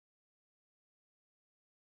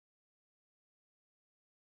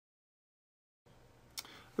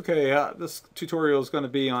Okay, this tutorial is going to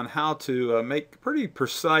be on how to make pretty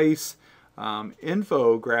precise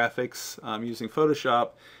infographics using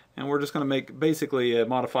Photoshop, and we're just going to make basically a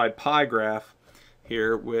modified pie graph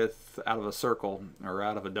here out of a circle or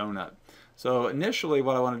out of a donut. So initially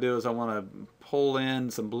what I want to do is I want to pull in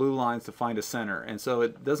some blue lines to find a center, and so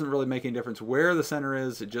it doesn't really make any difference where the center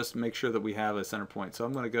is, it just makes sure that we have a center point. So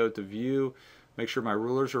I'm going to go to View, make sure my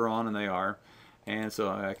rulers are on, and they are. And so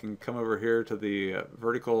I can come over here to the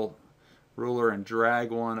vertical ruler and drag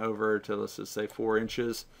one over to, let's just say, 4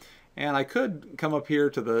 inches. And I could come up here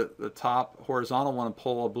to the top horizontal one and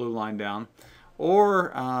pull a blue line down.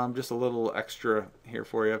 Or just a little extra here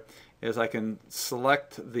for you is I can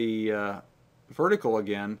select the vertical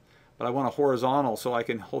again, but I want a horizontal, so I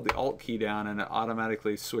can hold the Alt key down and it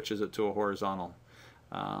automatically switches it to a horizontal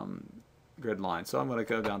grid line. So I'm going to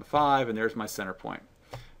go down to 5, and there's my center point.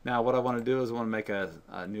 Now what I want to do is I want to make a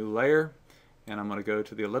new layer, and I'm going to go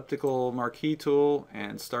to the elliptical marquee tool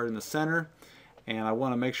and start in the center, and I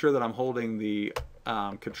want to make sure that I'm holding the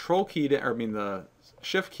control key down, or I mean the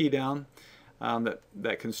shift key down,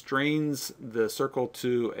 that constrains the circle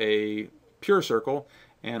to a pure circle,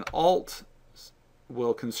 and Alt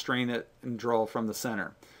will constrain it and draw from the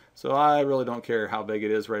center. So I really don't care how big it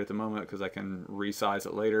is right at the moment because I can resize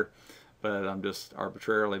it later, but I'm just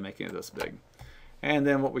arbitrarily making it this big. And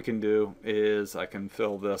then what we can do is I can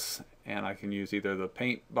fill this, and I can use either the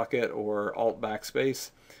paint bucket or Alt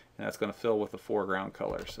backspace, and that's going to fill with the foreground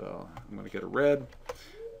color. So I'm going to get a red,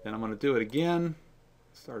 then I'm going to do it again,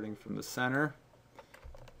 starting from the center,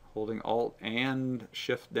 holding Alt and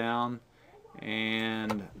Shift down,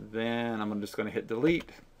 and then I'm just going to hit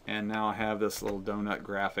delete, and now I have this little donut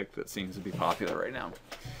graphic that seems to be popular right now.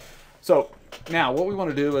 So now what we want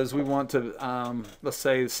to do is we want to, let's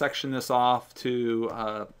say, section this off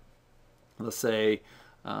to, let's say,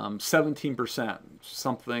 17%,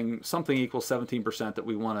 something equals 17% that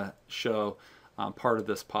we want to show part of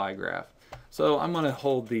this pie graph. So I'm going to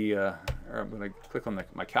hold the, or I'm going to click on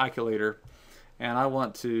my calculator, and I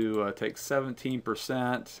want to take 17%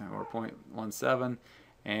 or 0.17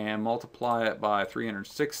 and multiply it by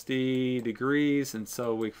 360 degrees, and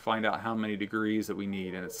so we find out how many degrees that we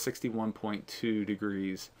need, and it's 61.2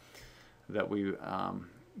 degrees that we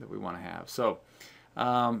want to have. So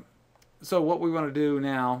so what we want to do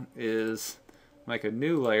now is make a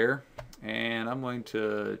new layer, and I'm going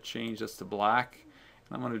to change this to black,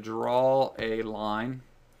 and I'm going to draw a line,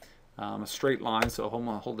 a straight line. So I'm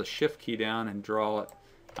going to hold the Shift key down and draw it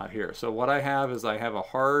out here. So what I have is I have a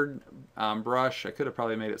hard brush. I could have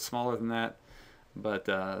probably made it smaller than that, but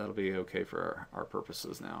that'll be okay for our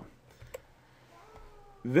purposes now.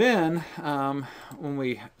 Then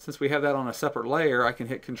since we have that on a separate layer, I can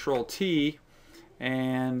hit Control T,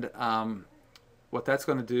 and what that's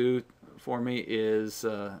going to do for me is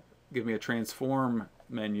give me a transform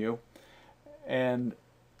menu, and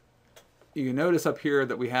you notice up here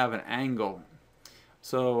that we have an angle.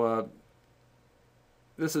 So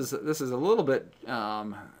this is a little bit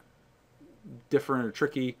different or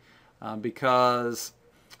tricky because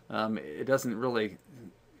it doesn't really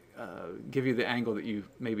give you the angle that you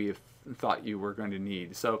maybe thought you were going to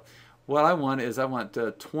need. So what I want is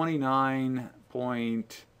 29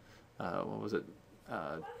 point what was it?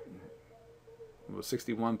 It was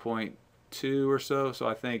 61.2 or so. So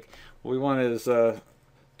I think what we want is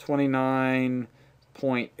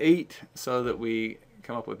 29.8 so that we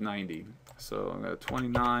come up with 90. So I'm going to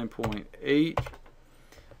 29.8,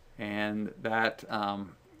 and that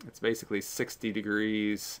it's basically 60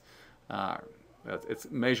 degrees. It's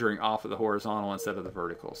measuring off of the horizontal instead of the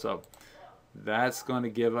vertical. So that's going to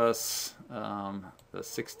give us the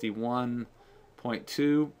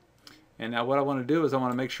 61.2. And now what I want to do is I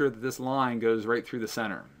want to make sure that this line goes right through the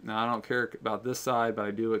center. Now I don't care about this side, but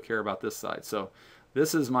I do care about this side. So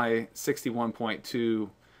this is my 61.2,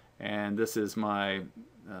 and this is my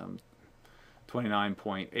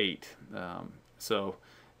 29.8. So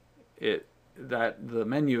the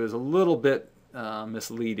menu is a little bit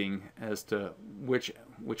misleading as to which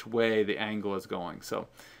way the angle is going. So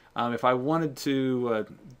if I wanted to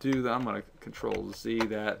do that, I'm going to Control Z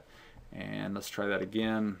that, and let's try that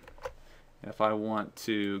again. If I want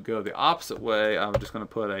to go the opposite way, I'm just going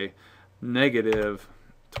to put a negative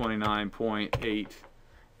 29.8,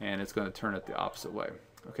 and it's going to turn it the opposite way.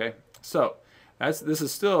 Okay, so this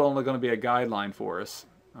is still only going to be a guideline for us.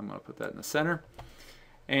 I'm going to put that in the center.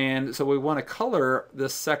 And so we want to color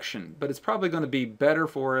this section, but it's probably going to be better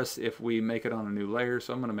for us if we make it on a new layer.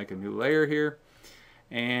 So I'm going to make a new layer here.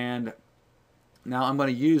 And now I'm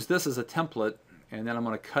going to use this as a template, and then I'm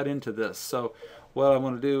going to cut into this. So what I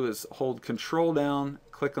want to do is hold Control down,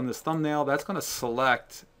 click on this thumbnail, that's going to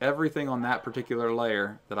select everything on that particular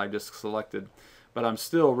layer that I just selected. But I'm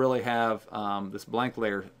still really have this blank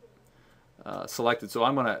layer selected. So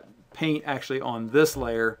I'm going to paint actually on this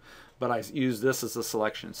layer, but I use this as a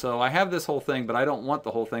selection. So I have this whole thing, but I don't want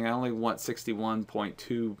the whole thing. I only want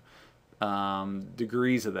 61.2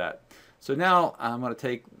 degrees of that. So now I'm going to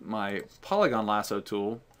take my polygon lasso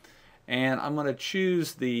tool, and I'm going to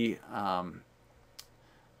choose the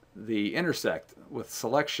intersect with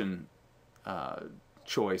selection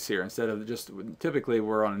choice here instead of just, typically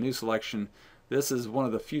we're on a new selection. This is one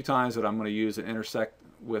of the few times that I'm going to use an intersect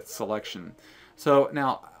with selection. So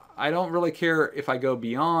now I don't really care if I go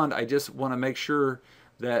beyond. I just want to make sure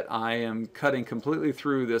that I am cutting completely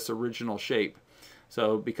through this original shape.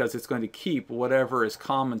 So because it's going to keep whatever is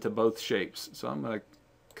common to both shapes. So I'm going to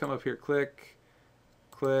come up here, click,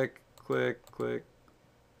 click, click, click,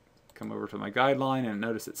 come over to my guideline, and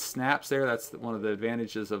notice it snaps there. That's one of the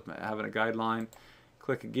advantages of having a guideline.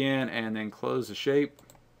 Click again and then close the shape.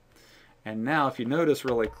 And now if you notice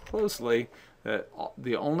really closely that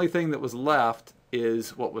the only thing that was left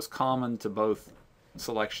is what was common to both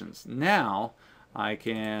selections. Now I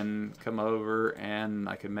can come over and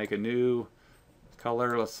I can make a new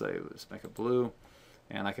color. Let's make it blue,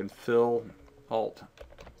 and I can fill, Alt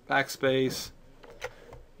backspace,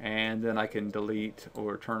 and then I can delete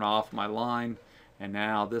or turn off my line, and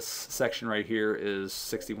now this section right here is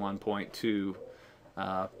 61.2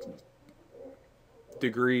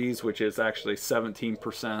 degrees, which is actually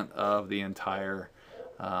 17% of the entire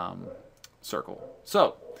circle.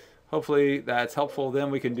 So hopefully that's helpful. Then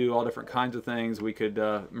we can do all different kinds of things. We could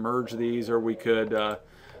merge these, or we could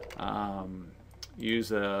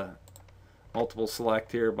use a multiple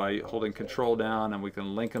select here by holding Control down, and we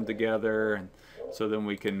can link them together, and so then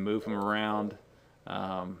we can move them around,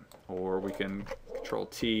 or we can Control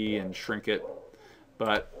T and shrink it.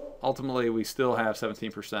 But ultimately we still have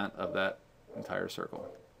 17% of that entire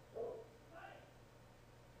circle.